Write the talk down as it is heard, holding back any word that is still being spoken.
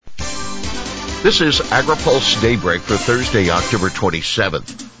This is AgriPulse Daybreak for Thursday, October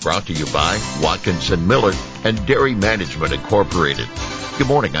 27th, brought to you by Watkinson Miller and Dairy Management Incorporated. Good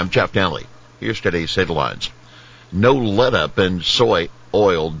morning, I'm Jeff Daly. Here's today's headlines. No let-up in soy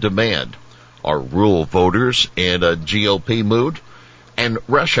oil demand. Are rural voters in a GOP mood? And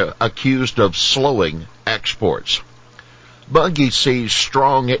Russia accused of slowing exports. Bunge sees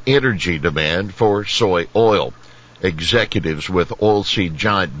strong energy demand for soy oil. Executives with oilseed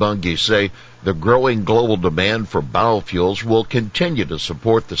giant Bunge say the growing global demand for biofuels will continue to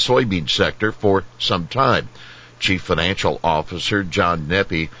support the soybean sector for some time. Chief Financial Officer John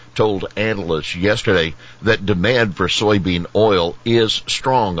Neppe told analysts yesterday that demand for soybean oil is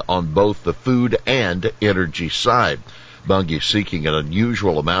strong on both the food and energy side. Bunge seeking an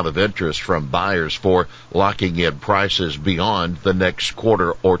unusual amount of interest from buyers for locking in prices beyond the next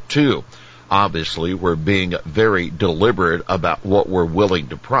quarter or two. Obviously, we're being very deliberate about what we're willing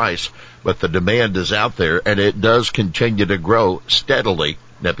to price, but the demand is out there and it does continue to grow steadily,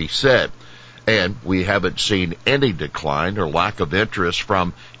 Neppe said. And we haven't seen any decline or lack of interest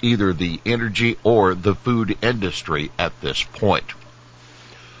from either the energy or the food industry at this point.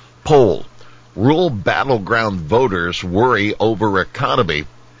 Poll. Rural battleground voters worry over economy,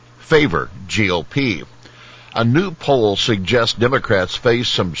 favor GOP. A new poll suggests Democrats face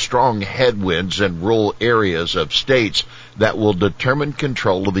some strong headwinds in rural areas of states that will determine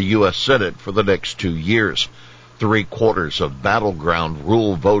control of the U.S. Senate for the next 2 years. 3/4 of battleground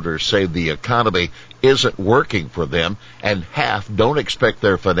rural voters say the economy isn't working for them, and half don't expect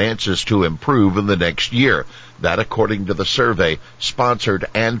their finances to improve in the next year. That according to the survey sponsored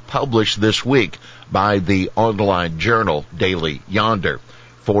and published this week by the online journal Daily Yonder.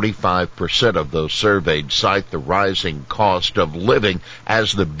 45% of those surveyed cite the rising cost of living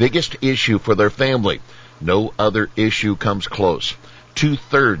as the biggest issue for their family. No other issue comes close.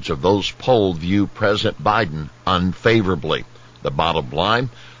 2/3 of those polled view President Biden unfavorably. The bottom line,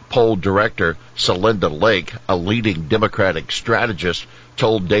 poll director Celinda Lake, a leading Democratic strategist,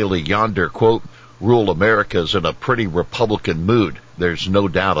 told Daily Yonder, quote, "Rural America's in a pretty Republican mood. There's no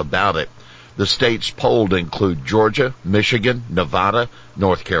doubt about it." The states polled include Georgia, Michigan, Nevada,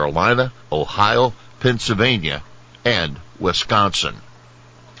 North Carolina, Ohio, Pennsylvania, and Wisconsin.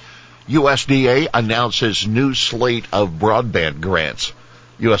 USDA announces new slate of broadband grants.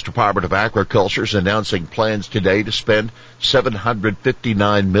 U.S. Department of Agriculture is announcing plans today to spend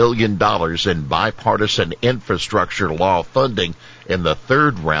 $759 million in bipartisan infrastructure law funding in the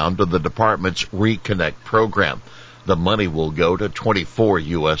third round of the department's Reconnect program. The money will go to 24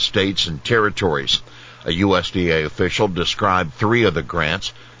 U.S. states and territories. A USDA official described 3 of the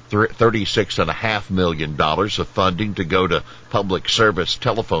grants, $36.5 million of funding to go to Public Service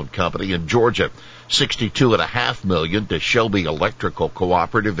Telephone Company in Georgia, $62.5 million to Shelby Electrical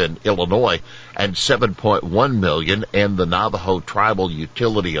Cooperative in Illinois, and $7.1 million in the Navajo Tribal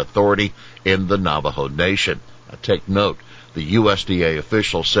Utility Authority in the Navajo Nation. Now, take note. The USDA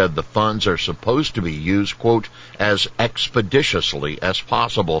official said the funds are supposed to be used, quote, as expeditiously as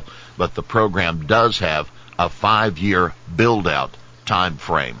possible, but the program does have a 5-year build-out time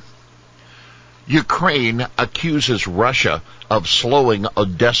frame. Ukraine accuses Russia of slowing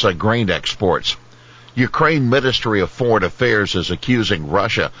Odessa grain exports. Ukraine Ministry of Foreign Affairs is accusing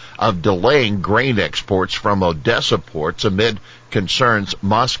Russia of delaying grain exports from Odessa ports amid concerns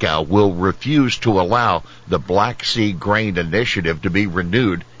Moscow will refuse to allow the Black Sea Grain Initiative to be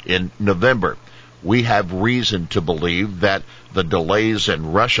renewed in November. We have reason to believe that the delays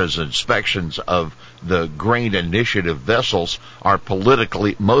in Russia's inspections of the grain initiative vessels are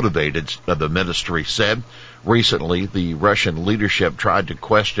politically motivated, the ministry said. Recently, the Russian leadership tried to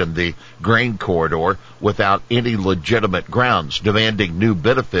question the grain corridor without any legitimate grounds, demanding new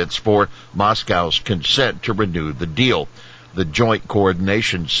benefits for Moscow's consent to renew the deal. The Joint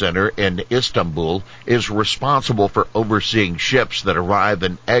Coordination Center in Istanbul is responsible for overseeing ships that arrive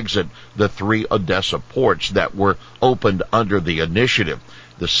and exit the 3 Odessa ports that were opened under the initiative.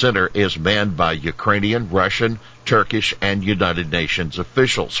 The center is manned by Ukrainian, Russian, Turkish, and United Nations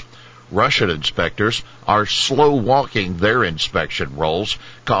officials. Russian inspectors are slow-walking their inspection rolls,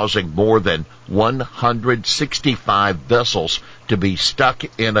 causing more than 165 vessels to be stuck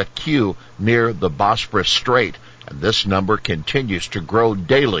in a queue near the Bosporus Strait, and this number continues to grow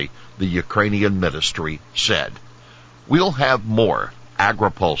daily, the Ukrainian ministry said. We'll have more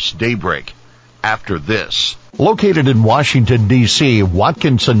AgriPulse Daybreak after this. Located in Washington, D.C.,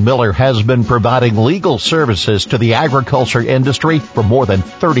 Watkinson Miller has been providing legal services to the agriculture industry for more than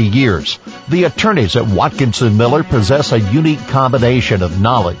 30 years. The attorneys at Watkinson Miller possess a unique combination of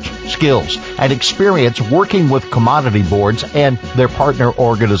knowledge, skills, and experience working with commodity boards and their partner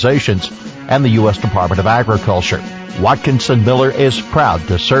organizations. and the U.S. Department of Agriculture. Watkinson Miller is proud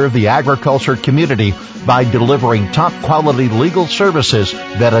to serve the agriculture community by delivering top-quality legal services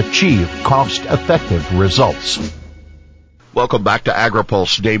that achieve cost-effective results. Welcome back to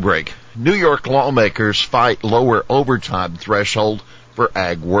AgriPulse Daybreak. New York lawmakers fight lower overtime threshold for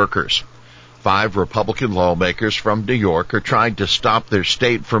ag workers. 5 Republican lawmakers from New York are trying to stop their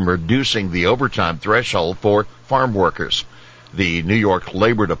state from reducing the overtime threshold for farm workers. The New York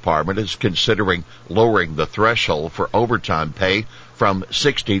Labor Department is considering lowering the threshold for overtime pay from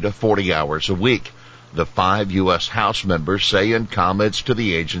 60 to 40 hours a week. The 5 U.S. House members say in comments to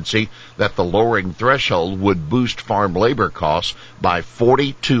the agency that the lowering threshold would boost farm labor costs by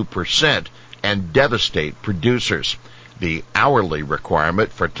 42% and devastate producers. The hourly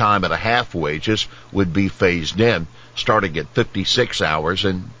requirement for time-and-a-half wages would be phased in, starting at 56 hours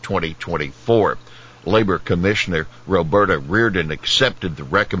in 2024. Labor Commissioner Roberta Reardon accepted the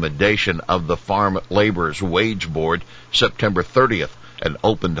recommendation of the Farm Laborers Wage Board September 30th and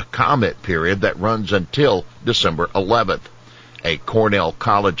opened a comment period that runs until December 11th. A Cornell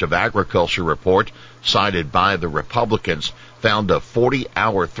College of Agriculture report cited by the Republicans found a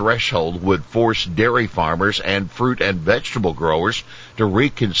 40-hour threshold would force dairy farmers and fruit and vegetable growers to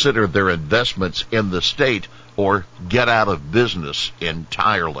reconsider their investments in the state or get out of business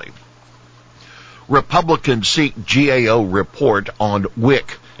entirely. Republicans seek GAO report on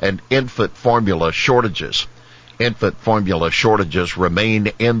WIC and infant formula shortages. Infant formula shortages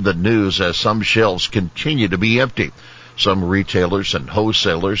remain in the news as some shelves continue to be empty. Some retailers and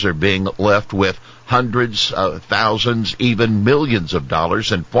wholesalers are being left with hundreds of thousands, even millions of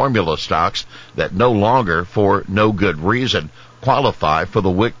dollars in formula stocks that no longer, for no good reason, qualify for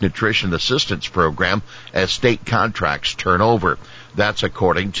the WIC Nutrition Assistance Program as state contracts turn over. That's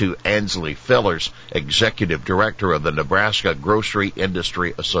according to Ansley Fellers, Executive Director of the Nebraska Grocery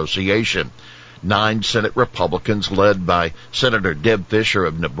Industry Association. 9 Senate Republicans, led by Senator Deb Fischer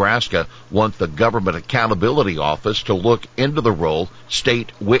of Nebraska, want the Government Accountability Office to look into the role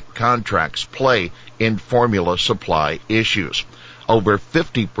state WIC contracts play in formula supply issues. Over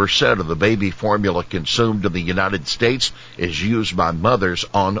 50% of the baby formula consumed in the United States is used by mothers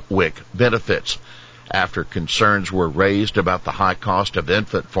on WIC benefits. After concerns were raised about the high cost of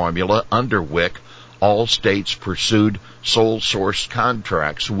infant formula under WIC, all states pursued sole source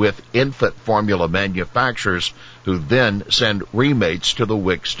contracts with infant formula manufacturers who then send rebates to the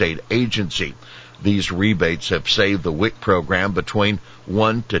WIC state agency. These rebates have saved the WIC program between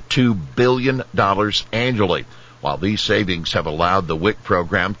 $1 to $2 billion annually. While these savings have allowed the WIC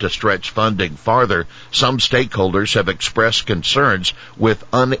program to stretch funding farther, some stakeholders have expressed concerns with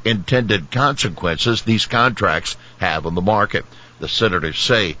unintended consequences these contracts have on the market. The senators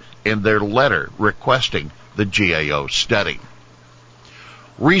say in their letter requesting the GAO study.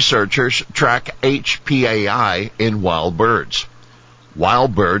 Researchers track HPAI in wild birds.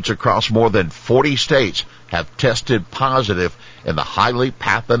 Wild birds across more than 40 states have tested positive in the highly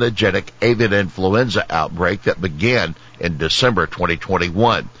pathogenic avian influenza outbreak that began in December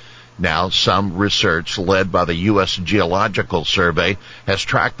 2021. Now, some research led by the U.S. Geological Survey has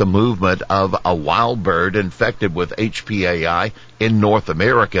tracked the movement of a wild bird infected with HPAI in North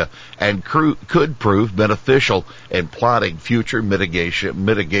America and could prove beneficial in plotting future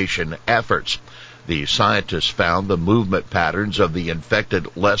mitigation efforts. The scientists found the movement patterns of the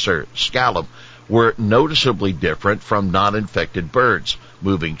infected lesser scallop were noticeably different from non-infected birds,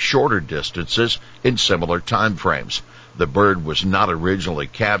 moving shorter distances in similar time frames. The bird was not originally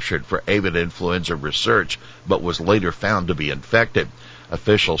captured for avian influenza research, but was later found to be infected.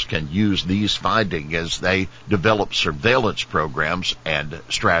 Officials can use these findings as they develop surveillance programs and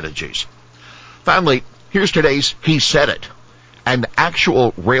strategies. Finally, here's today's He Said It. An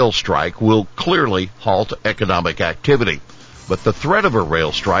actual rail strike will clearly halt economic activity, but the threat of a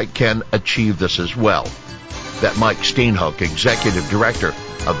rail strike can achieve this as well. That Mike Steenhoek, Executive Director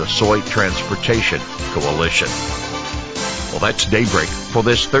of the Soy Transportation Coalition. Well, that's Daybreak for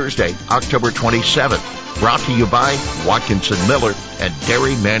this Thursday, October 27th, brought to you by Watkinson Miller and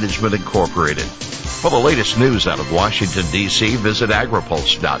Dairy Management Incorporated. For the latest news out of Washington, D.C., visit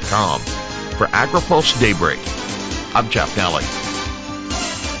agripulse.com. For AgriPulse Daybreak, I'm Jeff Nally.